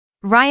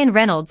Ryan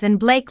Reynolds and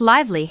Blake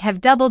Lively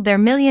have doubled their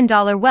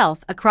million-dollar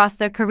wealth across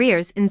their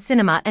careers in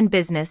cinema and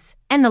business,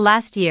 and the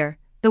last year,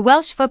 the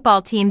Welsh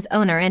football team's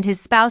owner and his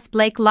spouse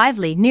Blake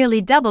Lively nearly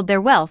doubled their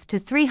wealth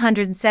to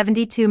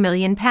 £372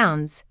 million,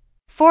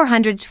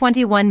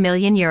 €421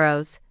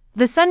 million.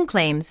 The Sun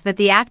claims that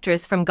the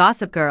actress from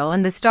Gossip Girl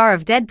and the star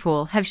of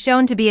Deadpool have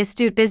shown to be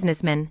astute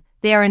businessmen.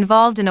 They are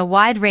involved in a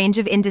wide range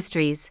of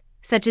industries,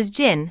 such as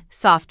gin,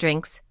 soft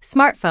drinks,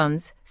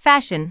 smartphones,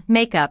 fashion,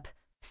 makeup,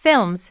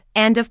 films,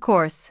 and of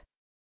course,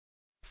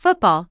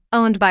 football.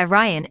 Owned by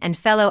Ryan and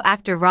fellow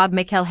actor Rob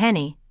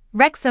McElhenney,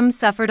 Wrexham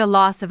suffered a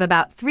loss of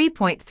about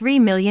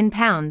 £3.3 million,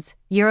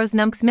 euros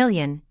nunks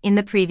million, in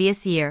the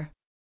previous year.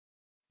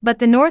 But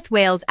the North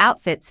Wales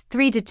outfit's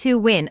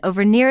 3-2 win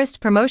over nearest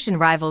promotion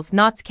rivals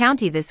Notts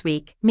County this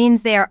week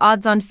means they are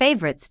odds-on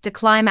favourites to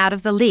climb out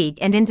of the league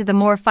and into the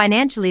more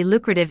financially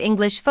lucrative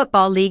English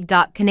Football League.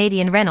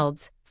 Canadian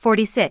Reynolds,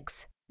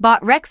 46,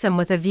 bought Wrexham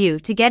with a view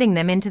to getting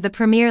them into the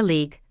Premier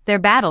League. Their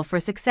battle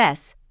for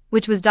success,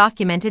 which was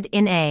documented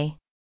in a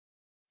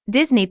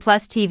Disney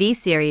Plus TV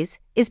series,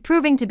 is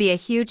proving to be a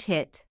huge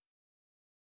hit.